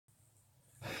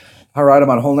All right, I'm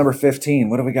on hole number 15.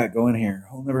 What do we got going here?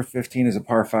 Hole number 15 is a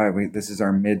par 5. This is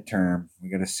our midterm. We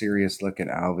got a serious look at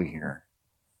Alvy here.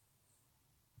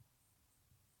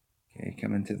 Okay,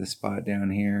 coming to the spot down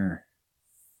here.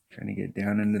 Trying to get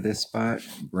down into this spot,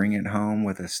 bring it home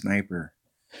with a sniper.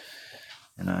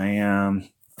 And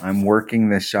I'm working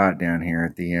this shot down here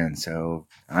at the end. So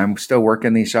I'm still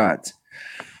working these shots.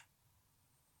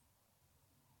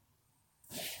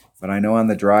 But I know on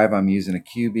the drive I'm using a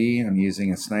QB, I'm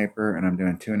using a sniper, and I'm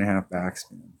doing 2.5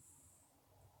 backspin.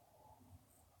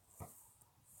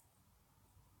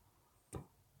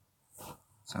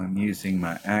 So I'm using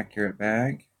my accurate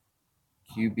bag,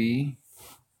 QB,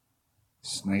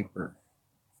 sniper.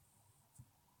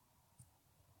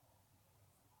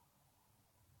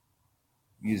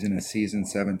 Using a season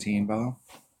 17 ball.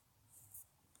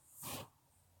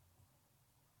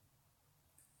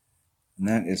 And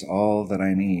that is all that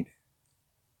I need.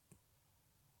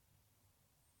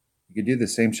 You could do the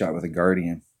same shot with a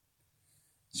Guardian.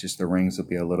 It's just the rings will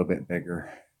be a little bit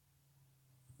bigger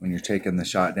when you're taking the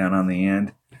shot down on the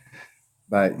end.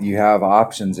 But you have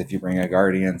options if you bring a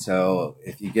Guardian. So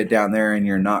if you get down there and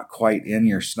you're not quite in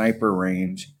your sniper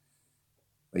range,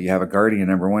 but you have a Guardian,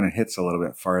 number one, it hits a little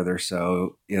bit farther,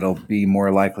 so it'll be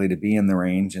more likely to be in the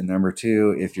range. And number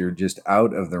two, if you're just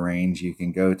out of the range, you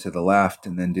can go to the left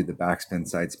and then do the backspin,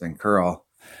 side spin, curl,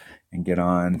 and get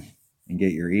on and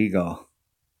get your eagle.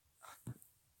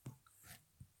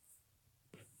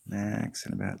 Max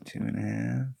in about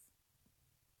 2.5.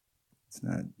 Let's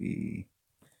not be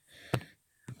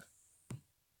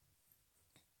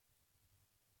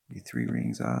 3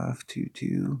 rings off,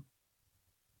 2-2.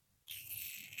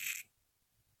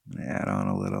 I'm gonna add on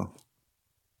a little,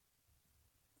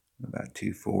 about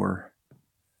 2-4.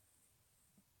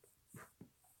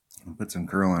 I'll put some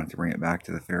curl on it to bring it back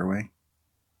to the fairway.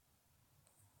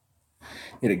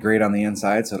 Hit it great on the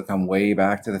inside, so it'll come way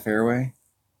back to the fairway.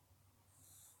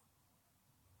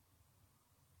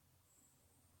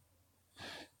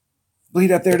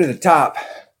 Bleed up there to the top.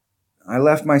 I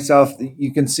left myself,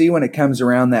 you can see when it comes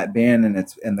around that bend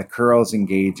and the curl's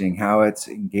engaging, how it's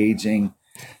engaging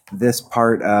this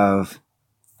part of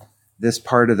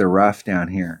the rough down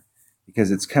here, because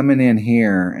it's coming in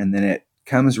here and then it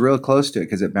comes real close to it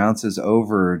because it bounces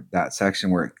over that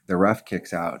section where the rough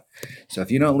kicks out. So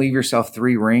if you don't leave yourself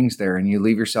 3 rings there and you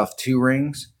leave yourself 2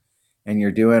 rings and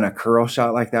you're doing a curl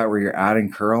shot like that where you're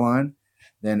adding curl on,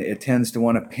 then it tends to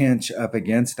want to pinch up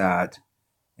against that,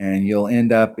 and you'll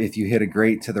end up, if you hit a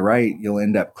great to the right, you'll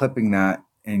end up clipping that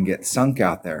and get sunk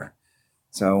out there.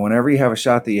 So whenever you have a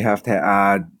shot that you have to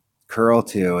add curl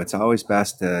to, it's always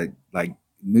best to like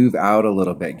move out a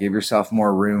little bit, give yourself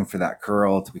more room for that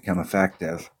curl to become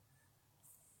effective.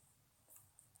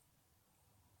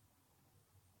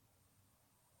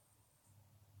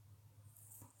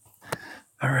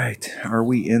 All right, are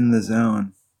we in the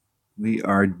zone? We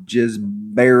are just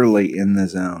barely in the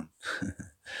zone.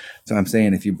 So I'm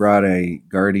saying if you brought a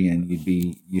Guardian,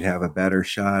 you'd have a better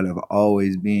shot of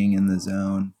always being in the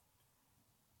zone.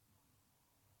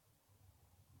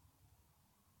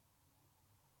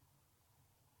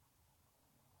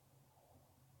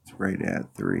 It's right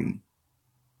at 3.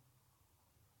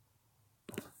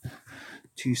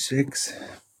 2-6.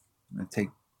 I'm gonna take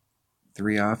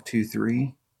 3 off,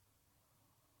 2-3.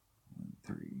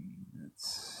 3.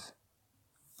 That's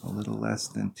a little less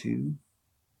than 2.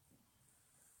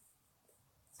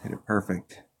 Hit it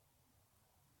perfect.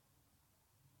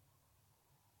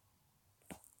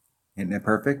 Hitting it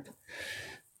perfect.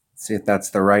 See if that's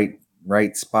the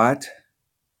right spot.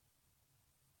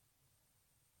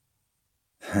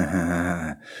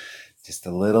 Just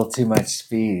a little too much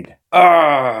speed.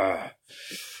 I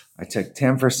took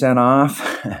 10% off.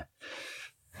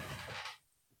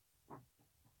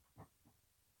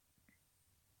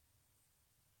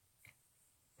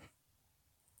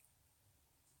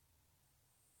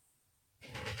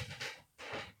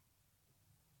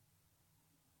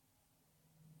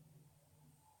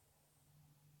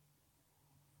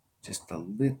 Just a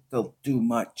little too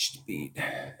much speed.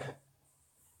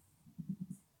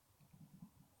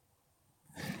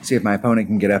 See if my opponent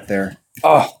can get up there.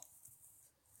 Oh!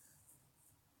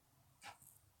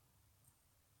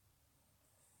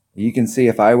 You can see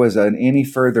if I was any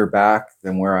further back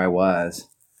than where I was,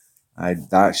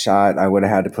 that shot, I would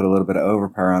have had to put a little bit of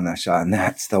overpower on that shot, and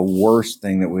that's the worst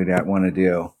thing that we'd want to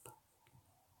do.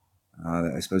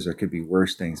 I suppose there could be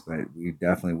worse things, but we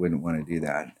definitely wouldn't want to do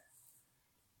that.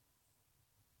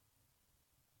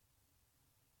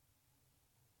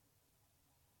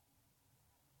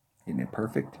 Hitting it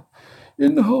perfect.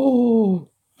 In the hole.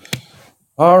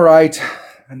 All right.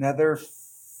 Another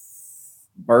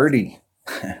birdie.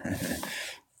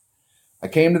 I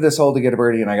came to this hole to get a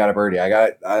birdie, and I got a birdie. I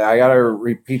got to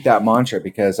repeat that mantra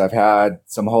because I've had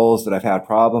some holes that I've had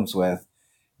problems with.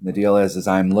 And the deal is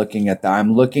I'm looking at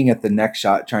the next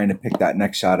shot, trying to pick that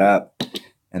next shot up,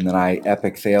 and then I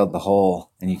epic failed the hole,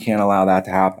 and you can't allow that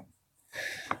to happen.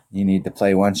 You need to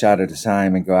play one shot at a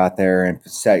time and go out there and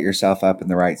set yourself up in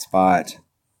the right spot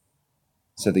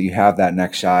so that you have that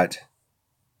next shot.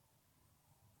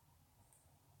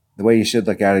 The way you should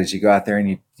look at it is you go out there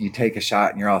and you take a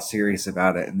shot and you're all serious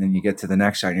about it. And then you get to the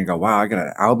next shot and you go, wow, I got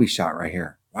an Albie shot right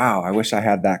here. Wow, I wish I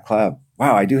had that club.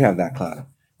 Wow, I do have that club.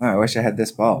 Wow, I wish I had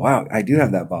this ball. Wow, I do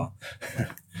have that ball.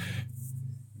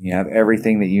 You have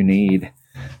everything that you need.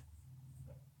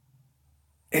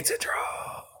 It's a draw.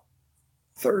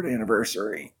 3rd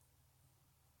anniversary.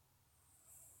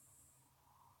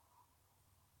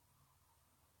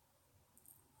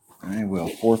 I will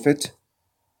forfeit.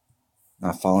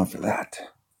 Not falling for that.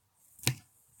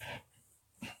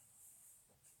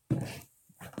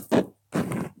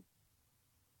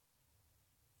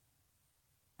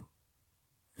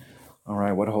 All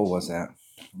right, what hole was that?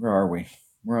 Where are we?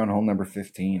 We're on hole number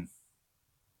 15.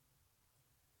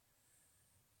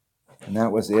 And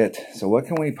that was it. So what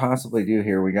can we possibly do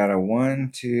here? We got a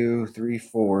 1, 2, 3,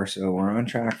 4. So we're on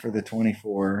track for the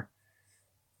 24.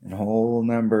 And hole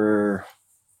number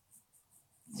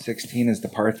 16 is the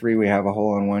par 3 we have a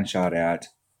hole on one shot at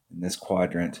in this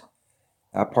quadrant.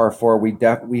 That par 4,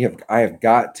 I have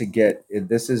got to get,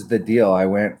 this is the deal. I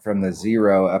went from the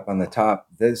 0 up on the top.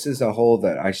 This is a hole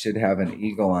that I should have an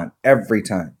eagle on every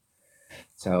time.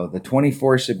 So the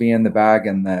 24 should be in the bag,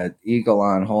 and the eagle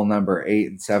on hole number 8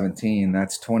 and 17,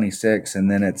 that's 26.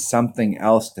 And then it's something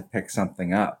else to pick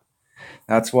something up.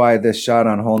 That's why this shot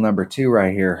on hole number 2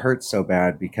 right here hurts so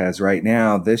bad, because right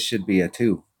now this should be a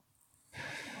 2.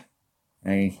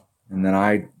 Okay. And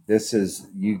then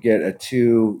you get a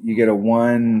 2, you get a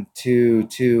 1, 2,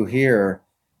 2 here.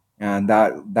 And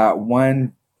that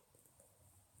one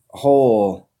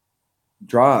hole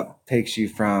drop takes you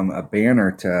from a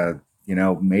banner to,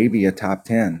 maybe a top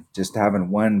 10, just having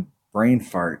one brain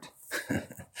fart.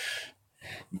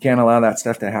 You can't allow that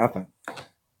stuff to happen.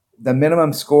 The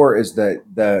minimum score is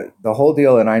the whole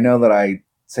deal. And I know that I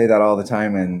say that all the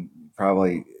time, and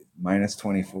probably minus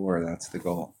 24, that's the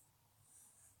goal.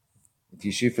 If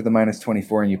you shoot for the minus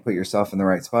 24 and you put yourself in the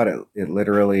right spot, it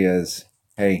literally is,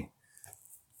 hey,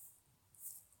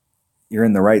 you're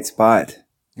in the right spot.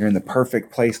 You're in the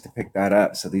perfect place to pick that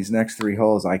up. So these next 3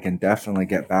 holes, I can definitely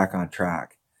get back on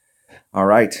track. All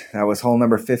right, that was hole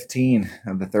number 15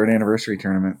 of the 3rd anniversary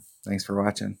tournament. Thanks for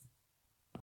watching.